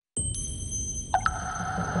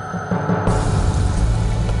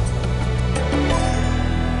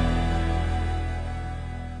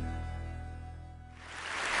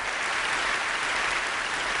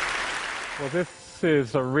Well, this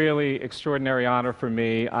is a really extraordinary honor for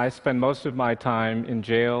me. I spend most of my time in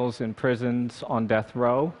jails, in prisons, on death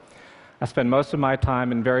row. I spend most of my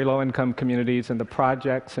time in very low-income communities, in the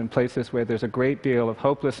projects, and places where there's a great deal of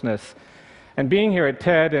hopelessness. And being here at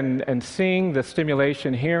TED and seeing the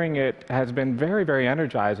stimulation, hearing it, has been very, very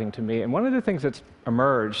energizing to me. And one of the things that's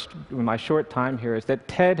emerged in my short time here is that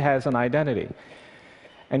TED has an identity.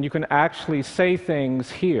 And you can actually say things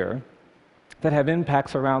here that have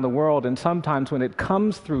impacts around the world, and sometimes when it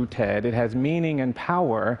comes through TED, it has meaning and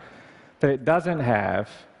power that it doesn't have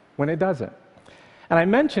when it doesn't. And I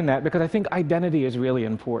mention that because I think identity is really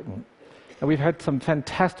important. And we've had some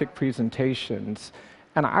fantastic presentations,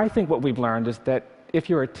 and I think what we've learned is that if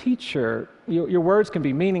you're a teacher, your words can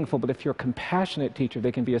be meaningful, but if you're a compassionate teacher,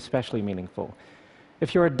 they can be especially meaningful.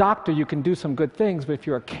 If you're a doctor, you can do some good things, but if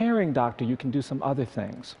you're a caring doctor, you can do some other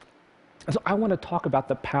things. So I want to talk about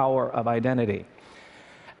the power of identity.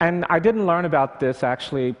 And I didn't learn about this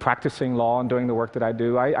actually practicing law and doing the work that I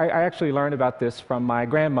do. I actually learned about this from my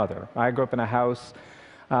grandmother. I grew up in a house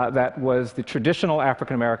that was the traditional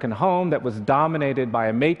African-American home that was dominated by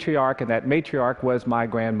a matriarch, and that matriarch was my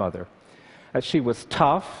grandmother. She was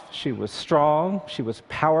tough, she was strong, she was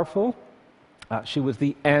powerful. She was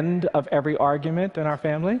the end of every argument in our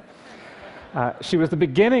family. She was the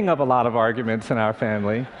beginning of a lot of arguments in our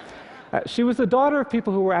family. She was the daughter of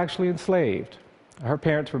people who were actually enslaved. Her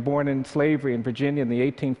parents were born in slavery in Virginia in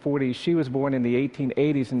the 1840s. She was born in the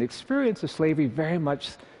 1880s, and the experience of slavery very much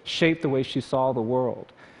shaped the way she saw the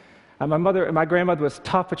world. My grandmother was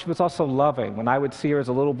tough, but she was also loving. When I would see her as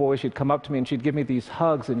a little boy, she'd come up to me and she'd give me these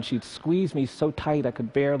hugs, and she'd squeeze me so tight I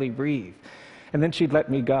could barely breathe. And then she'd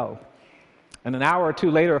let me go. And an hour or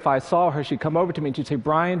two later, if I saw her, she'd come over to me and she'd say,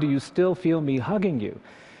 "Bryan, do you still feel me hugging you?"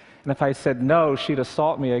 And if I said no, she'd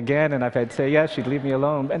assault me again, and if I'd say yes, she'd leave me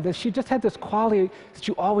alone. And she just had this quality that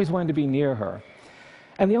you always wanted to be near her.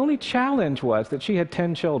 And the only challenge was that she had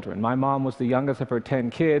 10 children. My mom was the youngest of her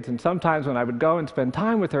 10 kids, and sometimes when I would go and spend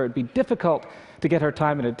time with her, it'd be difficult to get her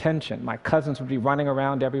time and attention. My cousins would be running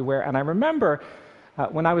around everywhere, and I remember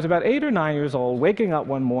when I was about 8 or 9 years old, waking up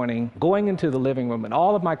one morning, going into the living room, and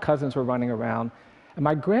all of my cousins were running around, and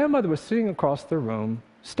my grandmother was sitting across the room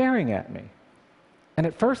staring at me. And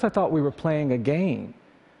at first I thought we were playing a game.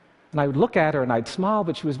 And I would look at her and I'd smile,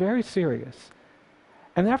 but she was very serious.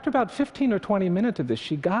 And after about 15 or 20 minutes of this,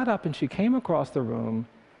 she got up and she came across the room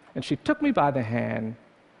and she took me by the hand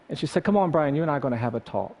and she said, "Come on, Bryan, you and I are going to have a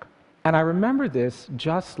talk." And I remember this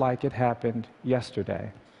just like it happened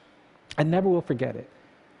yesterday. I never will forget it.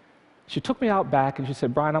 She took me out back and she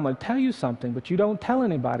said, "Bryan, I'm going to tell you something, but you don't tell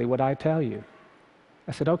anybody what I tell you."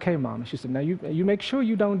 I said, "Okay, Mom." And she said, "Now you make sure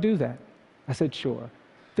you don't do that." I said, "Sure."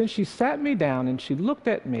 Then she sat me down and she looked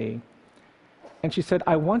at me and she said,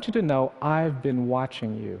 "I want you to know I've been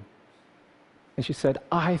watching you." And she said,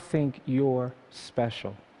 "I think you're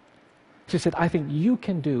special." She said, "I think you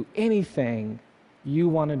can do anything you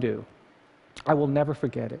want to do." I will never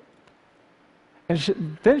forget it. And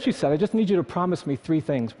then she said, "I just need you to promise me 3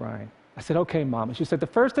 things, Bryan." I said, "Okay, Mom." And she said, "The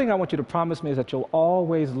first thing I want you to promise me is that you'll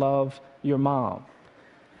always love your mom."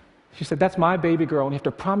 She said, "That's my baby girl, and you have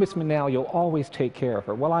to promise me now you'll always take care of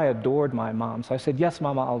her." Well, I adored my mom, so I said, "Yes,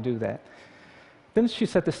 Mama, I'll do that." Then she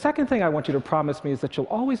said, "The second thing I want you to promise me is that you'll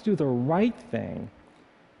always do the right thing,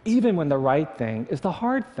 even when the right thing is the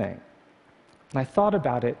hard thing." And I thought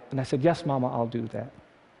about it, and I said, "Yes, Mama, I'll do that."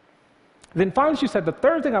 Then finally she said, "The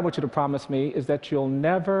third thing I want you to promise me is that you'll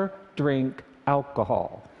never drink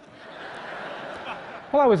alcohol."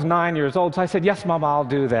 Well, I was 9 years old, so I said, "Yes, Mama, I'll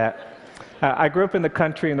do that." I grew up in the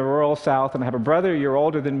country in the rural South, and I have a brother a year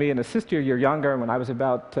older than me and a sister a year younger. And when I was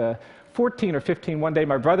about 14 or 15, one day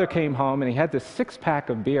my brother came home, and he had this 6-pack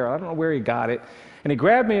of beer. I don't know where he got it. And he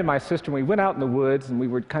grabbed me and my sister, and we went out in the woods, and we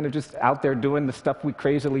were kind of just out there doing the stuff we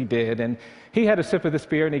crazily did. And he had a sip of this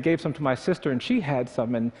beer, and he gave some to my sister, and she had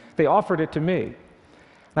some, and they offered it to me.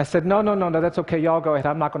 And I said, no, that's okay, y'all go ahead.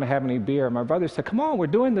 I'm not going to have any beer. And my brother said, "Come on, we're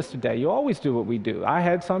doing this today. You always do what we do. I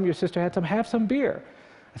had some, your sister had some, have some beer."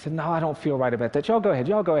 I said, "No, I don't feel right about that. Y'all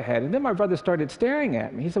go ahead." And then my brother started staring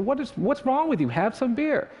at me. He said, what's wrong with you? Have some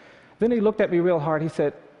beer." Then he looked at me real hard. He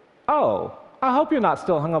said, "Oh, I hope you're not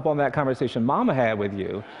still hung up on that conversation Mama had with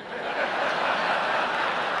you."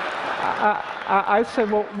 I said,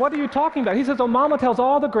 "Well, what are you talking about?" He says, "Oh, Mama tells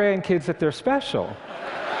all the grandkids that they're special."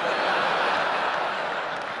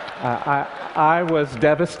 I was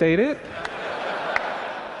devastated.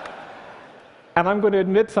 And I'm going to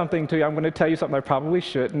admit something to you. I'm going to tell you something I probably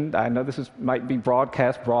shouldn't. I know this might be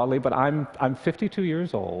broadcast broadly, but I'm 52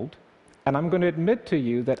 years old, and I'm going to admit to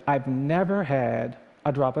you that I've never had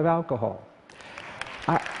a drop of alcohol.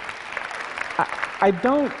 I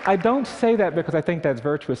don't say that because I think that's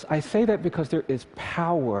virtuous. I say that because there is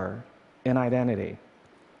power in identity.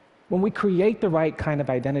 When we create the right kind of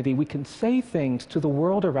identity, we can say things to the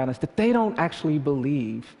world around us that they don't actually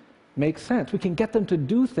believe make sense. We can get them to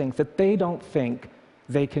do things that they don't think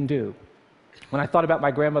they can do. When I thought about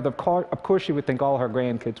my grandmother, of course she would think all her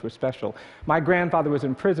grandkids were special. My grandfather was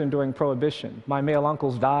in prison during Prohibition. My male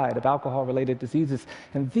uncles died of alcohol-related diseases,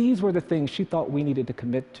 and these were the things she thought we needed to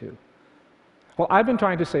commit to. Well, I've been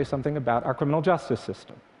trying to say something about our criminal justice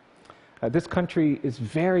system. This country is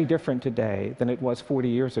very different today than it was 40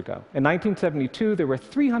 years ago. In 1972, there were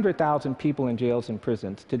 300,000 people in jails and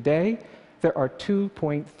prisons. Today, there are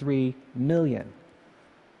 2.3 million.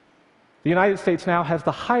 The United States now has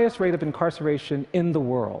the highest rate of incarceration in the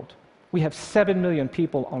world. We have 7 million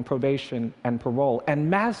people on probation and parole, and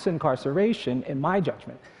mass incarceration, in my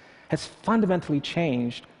judgment, has fundamentally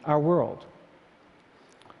changed our world.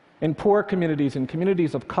 In poor communities and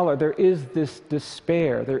communities of color, there is this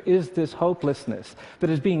despair, there is this hopelessness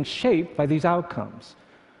that is being shaped by these outcomes.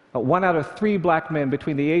 1 out of 3 black men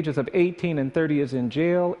between the ages of 18 and 30 is in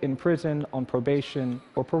jail, in prison, on probation,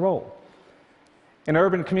 or parole. In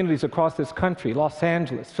urban communities across this country, Los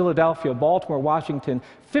Angeles, Philadelphia, Baltimore, Washington,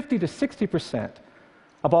 50 to 60%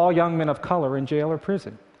 of all young men of color are in jail or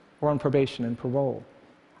prison, or on probation and parole.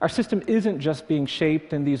 Our system isn't just being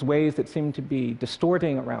shaped in these ways that seem to be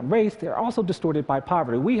distorting around race, they're also distorted by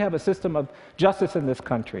poverty. We have a system of justice in this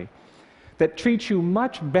country that treats you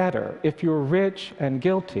much better if you're rich and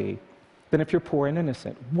guilty than if you're poor and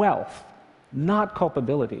innocent. Wealth, not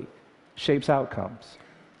culpability, shapes outcomes.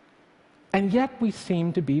 And yet we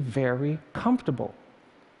seem to be very comfortable.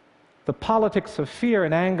 The politics of fear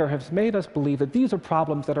and anger has made us believe that these are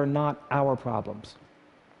problems that are not our problems.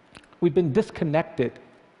 We've been disconnected.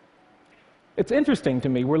 It's interesting to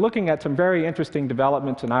me, we're looking at some very interesting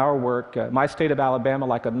developments in our work. My state of Alabama,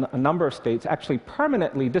 like a number of states, actually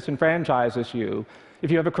permanently disenfranchises you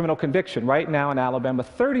if you have a criminal conviction. Right now in Alabama,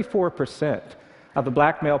 34% of the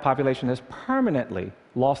black male population has permanently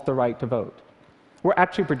lost the right to vote. We're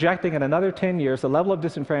actually projecting in another 10 years, the level of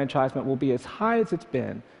disenfranchisement will be as high as it's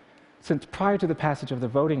been since prior to the passage of the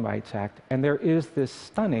Voting Rights Act, and there is this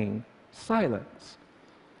stunning silence.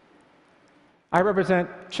 I represent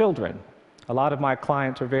children. A lot of my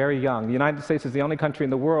clients are very young. The United States is the only country in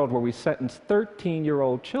the world where we sentence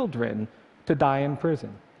 13-year-old children to die in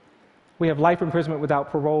prison. We have life imprisonment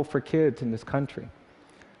without parole for kids in this country.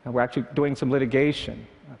 And we're actually doing some litigation.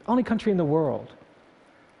 Only country in the world.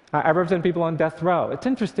 I represent people on death row. It's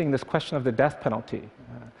interesting, this question of the death penalty.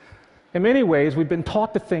 In many ways, we've been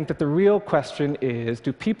taught to think that the real question is,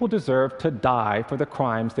 do people deserve to die for the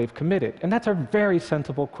crimes they've committed? And that's a very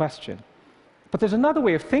sensible question. But there's another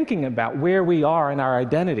way of thinking about where we are in our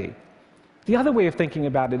identity. The other way of thinking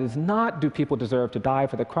about it is not, do people deserve to die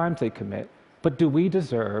for the crimes they commit, but do we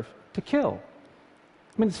deserve to kill?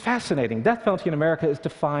 I mean, it's fascinating. Death penalty in America is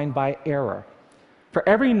defined by error. For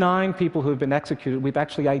every 9 people who have been executed, we've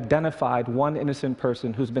actually identified 1 innocent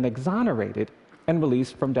person who's been exonerated and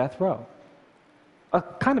released from death row. A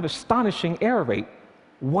kind of astonishing error rate.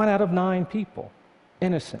 1 out of 9 people,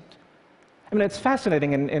 innocent. I mean, it's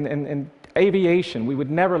fascinating. In aviation, we would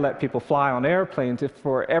never let people fly on airplanes if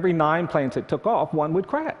for every 9 planes that took off, 1 would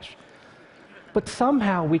crash. But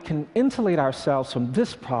somehow we can insulate ourselves from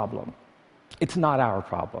this problem. It's not our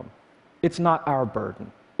problem. It's not our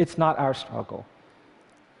burden. It's not our struggle.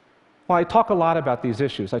 Well, I talk a lot about these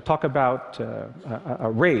issues. I talk about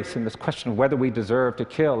race and this question of whether we deserve to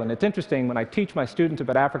kill. And it's interesting, when I teach my students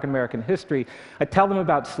about African American history, I tell them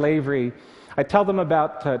about slavery. I tell them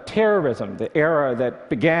about terrorism, the era that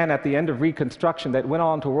began at the end of Reconstruction that went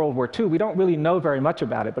on to World War II. We don't really know very much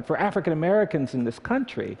about it, but for African Americans in this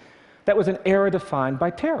country, that was an era defined by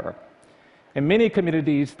terror. In many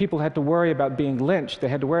communities, people had to worry about being lynched. They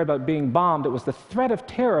had to worry about being bombed. It was the threat of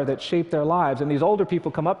terror that shaped their lives. And these older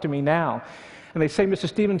people come up to me now, and they say, Mr.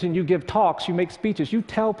 Stevenson, you give talks, you make speeches, you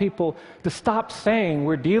tell people to stop saying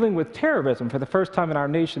we're dealing with terrorism for the first time in our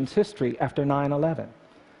nation's history after 9/11.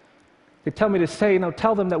 They tell me to say,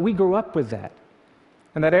 tell them that we grew up with that.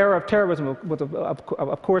 And that era of terrorism,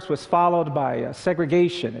 of course, was followed by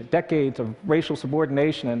segregation and decades of racial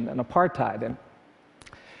subordination and apartheid.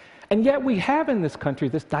 And yet we have in this country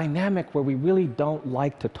this dynamic where we really don't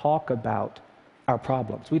like to talk about our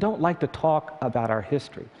problems. We don't like to talk about our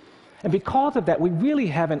history. And because of that, we really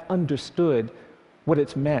haven't understood what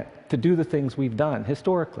it's meant to do the things we've done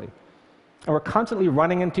historically. And we're constantly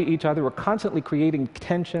running into each other. We're constantly creating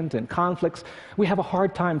tensions and conflicts. We have a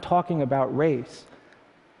hard time talking about race.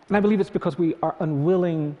 And I believe it's because we are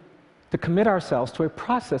unwilling to commit ourselves to a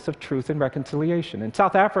process of truth and reconciliation. In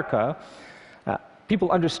South Africa, people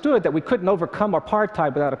understood that we couldn't overcome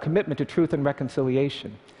apartheid without a commitment to truth and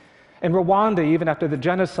reconciliation. In Rwanda, even after the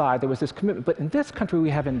genocide, there was this commitment. But in this country, we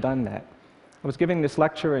haven't done that. I was giving this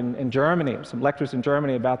lecture in Germany, some lectures in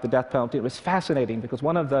Germany about the death penalty. It was fascinating because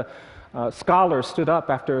one of the scholars stood up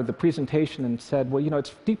after the presentation and said, well,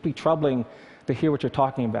 it's deeply troubling to hear what you're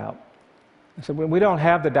talking about. I said, well, we don't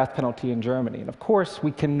have the death penalty in Germany. And of course,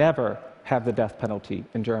 we can never have the death penalty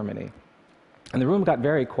in Germany. And the room got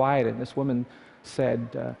very quiet, and this woman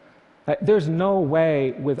said, there's no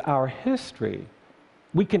way with our history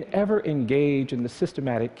we can ever engage in the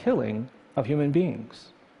systematic killing of human beings.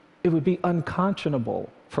 It would be unconscionable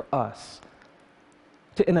for us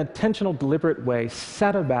to, in an intentional, deliberate way,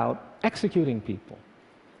 set about executing people.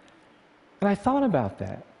 And I thought about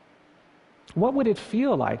that. What would it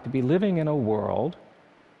feel like to be living in a world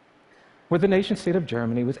where the nation-state of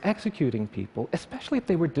Germany was executing people, especially if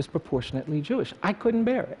they were disproportionately Jewish? I couldn't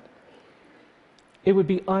bear it. It would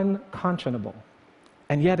be unconscionable.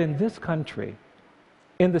 And yet in this country,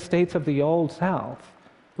 in the states of the Old South,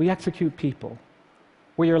 we execute people,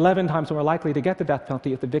 where you're 11 times more likely to get the death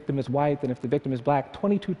penalty if the victim is white than if the victim is black,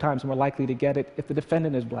 22 times more likely to get it if the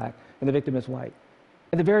defendant is black and the victim is white.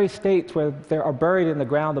 In the very states where there are buried in the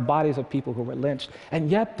ground the bodies of people who were lynched,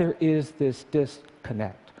 and yet there is this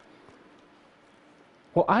disconnect.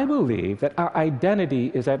 Well, I believe that our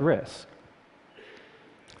identity is at risk.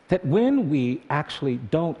 That when we actually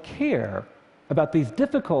don't care about these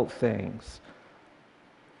difficult things,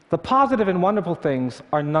 the positive and wonderful things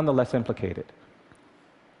are nonetheless implicated.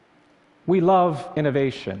 We love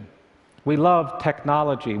innovation. We love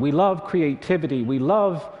technology. We love creativity. We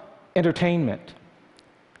love entertainment.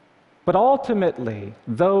 But ultimately,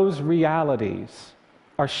 those realities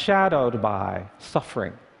are shadowed by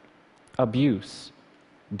suffering, abuse,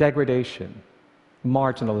 degradation,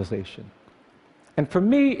 marginalization. And for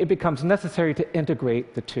me, it becomes necessary to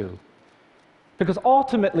integrate the two. Because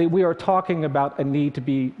ultimately, we are talking about a need to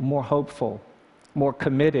be more hopeful, more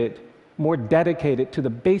committed, more dedicated to the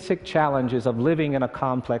basic challenges of living in a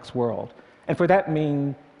complex world. And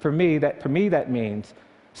for me, that means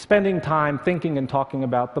spending time thinking and talking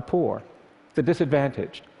about the poor, the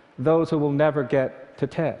disadvantaged, those who will never get to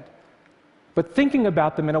TED. But thinking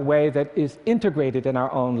about them in a way that is integrated in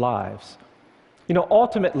our own lives.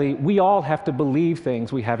 Ultimately, we all have to believe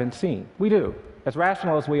things we haven't seen. We do. As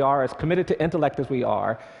rational as we are, as committed to intellect as we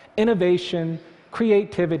are, innovation,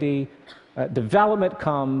 creativity, development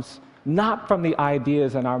comes not from the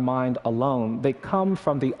ideas in our mind alone. They come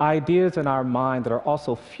from the ideas in our mind that are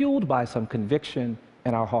also fueled by some conviction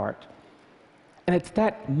in our heart. And it's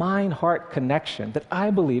that mind-heart connection that I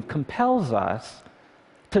believe compels us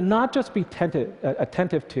to not just be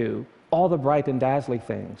attentive to all the bright and dazzling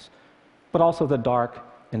things, but also the dark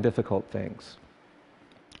and difficult things.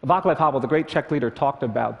 Václav Havel, the great Czech leader, talked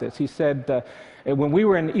about this. He said, when we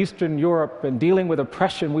were in Eastern Europe and dealing with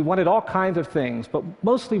oppression, we wanted all kinds of things, but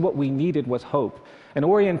mostly what we needed was hope, an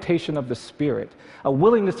orientation of the spirit, a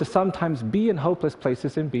willingness to sometimes be in hopeless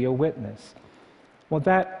places and be a witness. Well,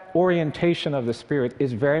 that orientation of the spirit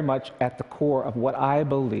is very much at the core of what I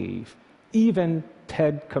believe even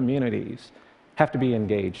TED communities have to be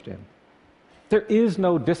engaged in. There is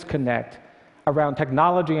no disconnect around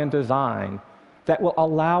technology and design that will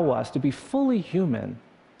allow us to be fully human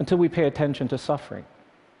until we pay attention to suffering,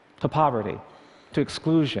 to poverty, to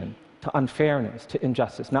exclusion, to unfairness, to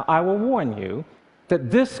injustice. Now, I will warn you that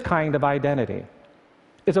this kind of identity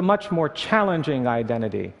is a much more challenging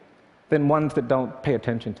identity than ones that don't pay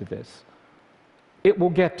attention to this. It will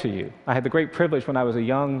get to you. I had the great privilege when I was a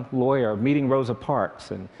young lawyer of meeting Rosa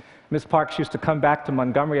Parks, and Ms. Parks used to come back to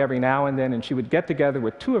Montgomery every now and then, and she would get together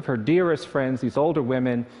with two of her dearest friends, these older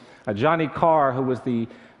women, Johnny Carr, who was the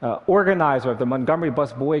organizer of the Montgomery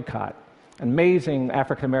bus boycott, an amazing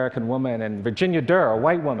African-American woman, and Virginia Durr, a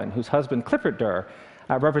white woman whose husband, Clifford Durr,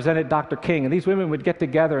 represented Dr. King. And these women would get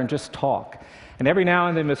together and just talk. And every now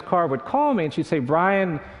and then Ms. Carr would call me and she'd say,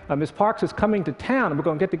 Bryan, Ms. Parks is coming to town and we're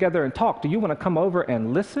going to get together and talk. Do you want to come over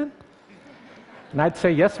and listen? And I'd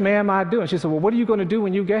say, yes, ma'am, I do. And she said, well, what are you going to do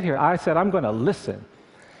when you get here? I said, I'm going to listen.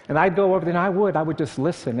 And I'd go over there, and I would just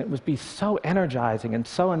listen. It would be so energizing and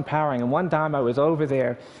so empowering. And one time I was over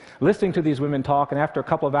there listening to these women talk, and after a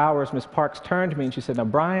couple of hours, Ms. Parks turned to me and she said, now,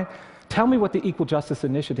 Bryan, tell me what the Equal Justice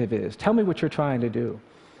Initiative is. Tell me what you're trying to do.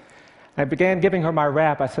 I began giving her my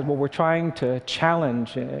rap. I said, well, we're trying to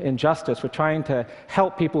challenge injustice. We're trying to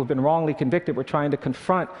help people who've been wrongly convicted. We're trying to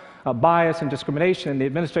confront bias and discrimination in the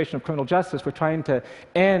administration of criminal justice. We're trying to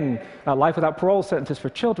end life without parole sentences for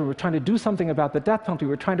children. We're trying to do something about the death penalty.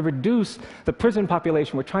 We're trying to reduce the prison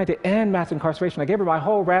population. We're trying to end mass incarceration. I gave her my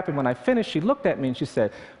whole rap, and when I finished, she looked at me and she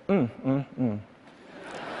said,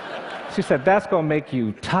 She said, that's going to make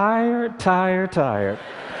you tired, tired, tired.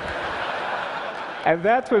 And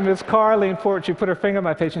that's when Miss Carr leaned forward. She put her finger on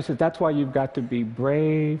my face and said, that's why you've got to be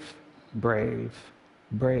brave, brave,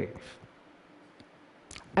 brave.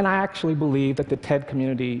 And I actually believe that the TED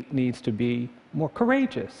community needs to be more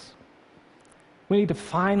courageous. We need to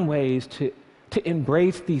find ways to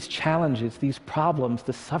embrace these challenges, these problems,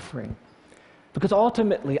 the suffering. Because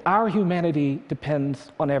ultimately, our humanity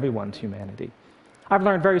depends on everyone's humanity. I've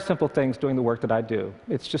learned very simple things doing the work that I do.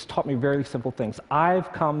 It's just taught me very simple things.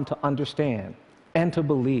 I've come to understand and to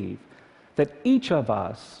believe that each of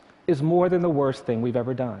us is more than the worst thing we've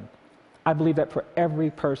ever done. I believe that for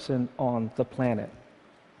every person on the planet.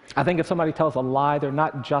 I think if somebody tells a lie, they're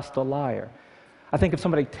not just a liar. I think if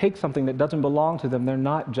somebody takes something that doesn't belong to them, they're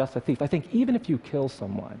not just a thief. I think even if you kill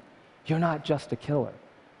someone, you're not just a killer.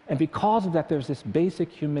 And because of that, there's this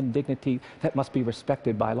basic human dignity that must be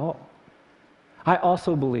respected by law. I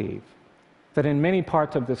also believe that in many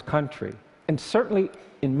parts of this country, and certainly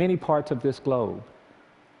in many parts of this globe,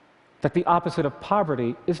 that the opposite of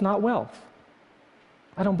poverty is not wealth.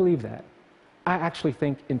 I don't believe that. I actually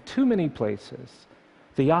think in too many places,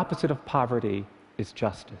 the opposite of poverty is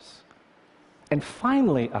justice. And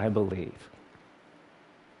finally, I believe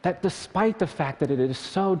that despite the fact that it is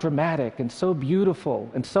so dramatic and so beautiful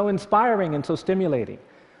and so inspiring and so stimulating,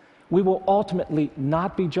 we will ultimately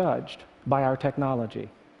not be judged by our technology.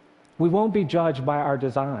 We won't be judged by our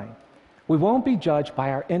design. We won't be judged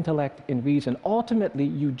by our intellect and reason. Ultimately,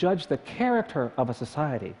 you judge the character of a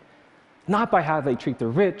society, not by how they treat the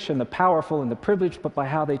rich and the powerful and the privileged, but by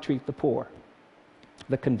how they treat the poor,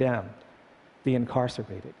 the condemned, the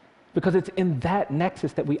incarcerated. Because it's in that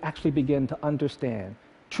nexus that we actually begin to understand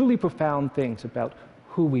truly profound things about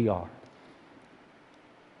who we are.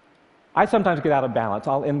 I sometimes get out of balance.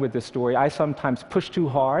 I'll end with this story. I sometimes push too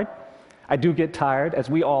hard. I do get tired, as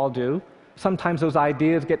we all do. Sometimes those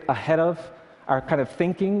ideas get ahead of our kind of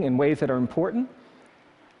thinking in ways that are important.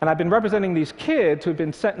 And I've been representing these kids who've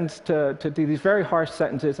been sentenced to do these very harsh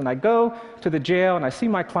sentences, and I go to the jail and I see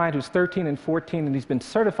my client who's 13 and 14, and he's been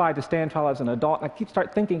certified to stand trial as an adult, and I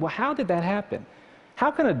start thinking, well, how did that happen? How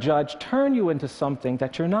can a judge turn you into something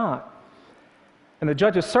that you're not? And the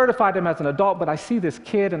judge has certified him as an adult, but I see this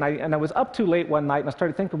kid, and I was up too late one night, and I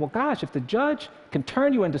started thinking, well, gosh, if the judge can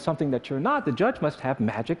turn you into something that you're not, the judge must have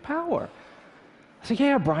magic power. I said,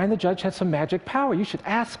 yeah, Bryan, the judge has some magic power. You should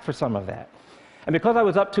ask for some of that. And because I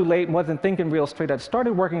was up too late and wasn't thinking real straight, I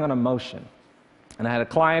started working on a motion. And I had a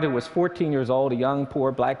client who was 14 years old, a young,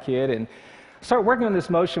 poor black kid, and I started working on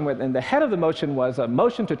this motion, and the head of the motion was a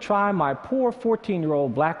motion to try my poor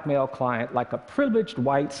 14-year-old black male client like a privileged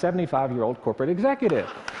white 75-year-old corporate executive.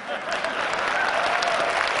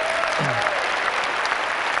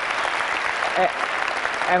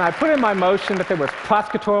 And I put in my motion that there was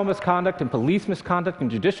prosecutorial misconduct and police misconduct and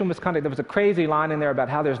judicial misconduct. There was a crazy line in there about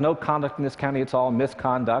how there's no conduct in this county, it's all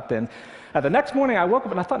misconduct. And the next morning I woke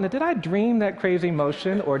up and I thought, now, did I dream that crazy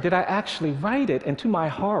motion or did I actually write it? And to my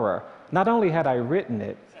horror, not only had I written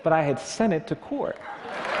it, but I had sent it to court.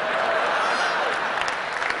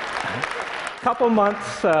 A couple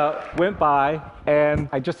months went by and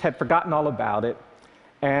I just had forgotten all about it.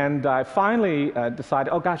 And I finally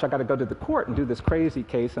decided, oh gosh, I got to go to the court and do this crazy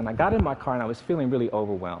case. And I got in my car and I was feeling really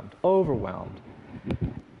overwhelmed.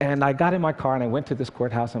 And I got in my car and I went to this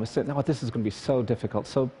courthouse and I was sitting, oh, this is going to be so difficult,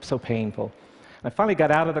 so painful. And I finally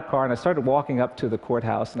got out of the car and I started walking up to the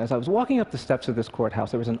courthouse. And as I was walking up the steps of this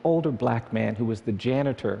courthouse, there was an older black man who was the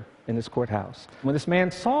janitor in this courthouse. When this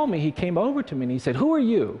man saw me, he came over to me and he said, who are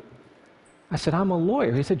you? I said, I'm a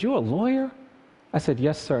lawyer. He said, you're a lawyer? I said,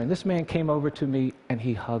 yes, sir. And this man came over to me and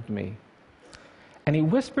he hugged me. And he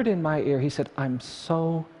whispered in my ear, he said, I'm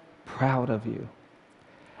so proud of you.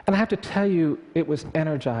 And I have to tell you, it was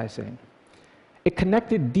energizing. It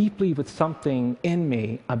connected deeply with something in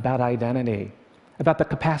me about identity, about the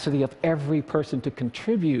capacity of every person to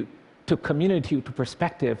contribute to community, to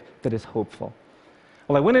perspective that is hopeful.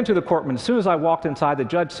 Well, I went into the courtroom, and as soon as I walked inside, the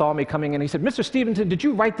judge saw me coming in. He said, Mr. Stevenson, did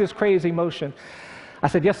you write this crazy motion? I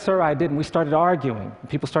said, yes, sir, I did, and we started arguing.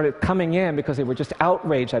 People started coming in because they were just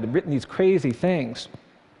outraged. I had written these crazy things.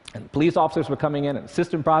 And police officers were coming in, and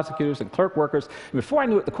assistant prosecutors and clerk workers. And before I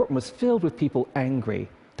knew it, the courtroom was filled with people angry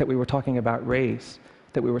that we were talking about race,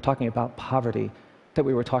 that we were talking about poverty, that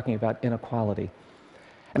we were talking about inequality.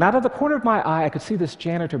 And out of the corner of my eye, I could see this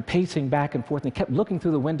janitor pacing back and forth, and he kept looking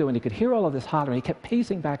through the window, and he could hear all of this hollering. He kept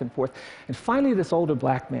pacing back and forth. And finally, this older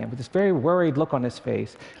black man, with this very worried look on his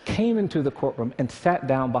face, came into the courtroom and sat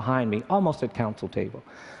down behind me, almost at counsel table.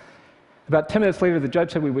 About 10 minutes later, the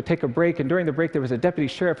judge said we would take a break, and during the break, there was a deputy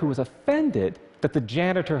sheriff who was offended that the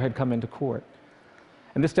janitor had come into court.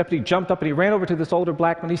 And this deputy jumped up and he ran over to this older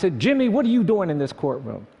black man. He said, "Jimmy, what are you doing in this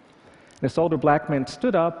courtroom?" This older black man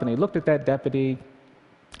stood up and he looked at that deputy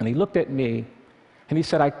and he looked at me and he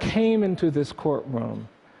said, "I came into this courtroom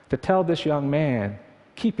to tell this young man,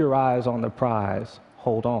 keep your eyes on the prize,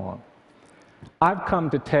 hold on." I've come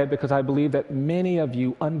to TED because I believe that many of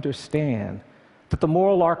you understand that the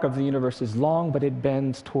moral arc of the universe is long, but it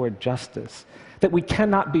bends toward justice. That we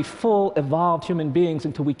cannot be full, evolved human beings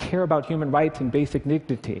until we care about human rights and basic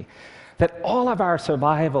dignity. That all of our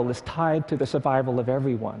survival is tied to the survival of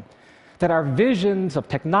everyone. That our visions of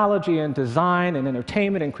technology and design and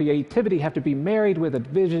entertainment and creativity have to be married with the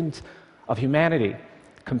visions of humanity,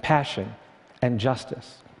 compassion, and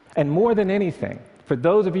justice. And more than anything, for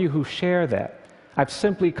those of you who share that, I've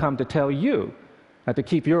simply come to tell you to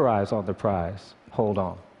keep your eyes on the prize. Hold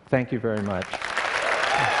on. Thank you very much.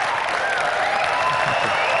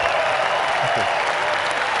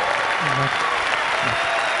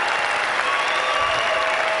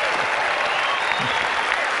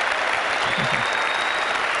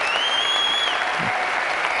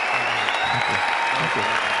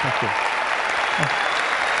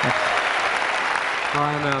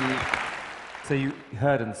 Bryan, so you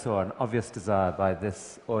heard and saw an obvious desire by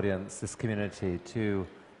this audience, this community, to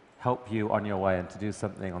help you on your way and to do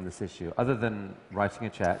something on this issue. Other than writing a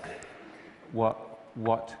check, what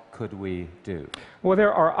could we do? Well,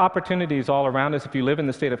 there are opportunities all around us. If you live in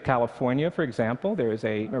the state of California, for example, there is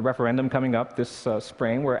a referendum coming up this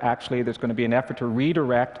spring where actually there's going to be an effort to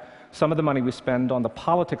redirect some of the money we spend on the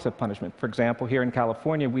politics of punishment. For example, here in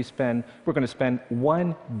California, we're going to spend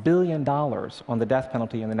 $1 billion on the death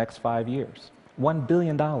penalty in the next 5 years. $1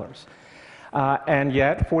 billion. And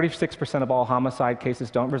yet, 46% of all homicide cases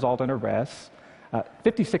don't result in arrests.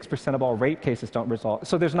 56% of all rape cases don't result.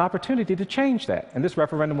 So there's an opportunity to change that. And this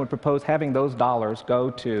referendum would propose having those dollars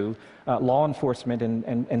go to law enforcement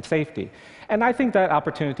and safety. And I think that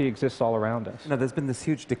opportunity exists all around us. Now, there's been this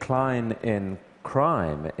huge decline in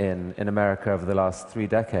crime in America over the last 3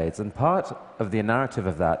 decades. And part of the narrative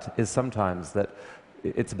of that is sometimes that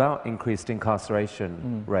it's about increased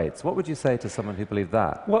incarceration rates. What would you say to someone who believed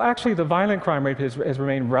that? Well, actually, the violent crime rate has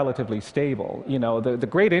remained relatively stable. You know, the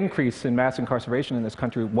great increase in mass incarceration in this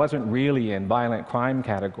country wasn't really in violent crime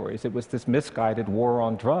categories. It was this misguided war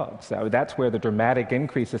on drugs. That's where the dramatic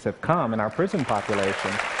increases have come in our prison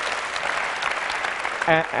population.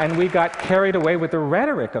 And we got carried away with the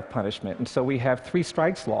rhetoric of punishment. And so we have 3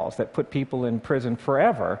 strikes laws that put people in prison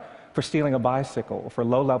forever for stealing a bicycle, for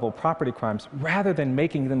low-level property crimes, rather than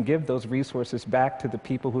making them give those resources back to the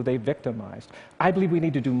people who they victimized. I believe we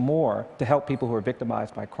need to do more to help people who are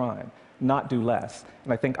victimized by crime, not do less.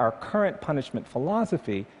 And I think our current punishment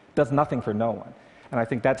philosophy does nothing for no one. And I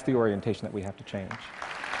think that's the orientation that we have to change.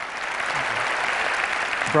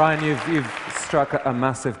 Bryan, you've struck a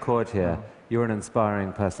massive chord here. You're an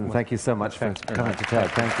inspiring person. Thank you so much for coming to TED.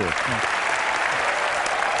 Thank you. Thank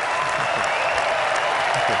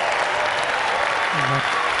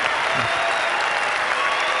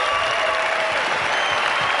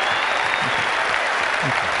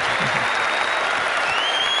you.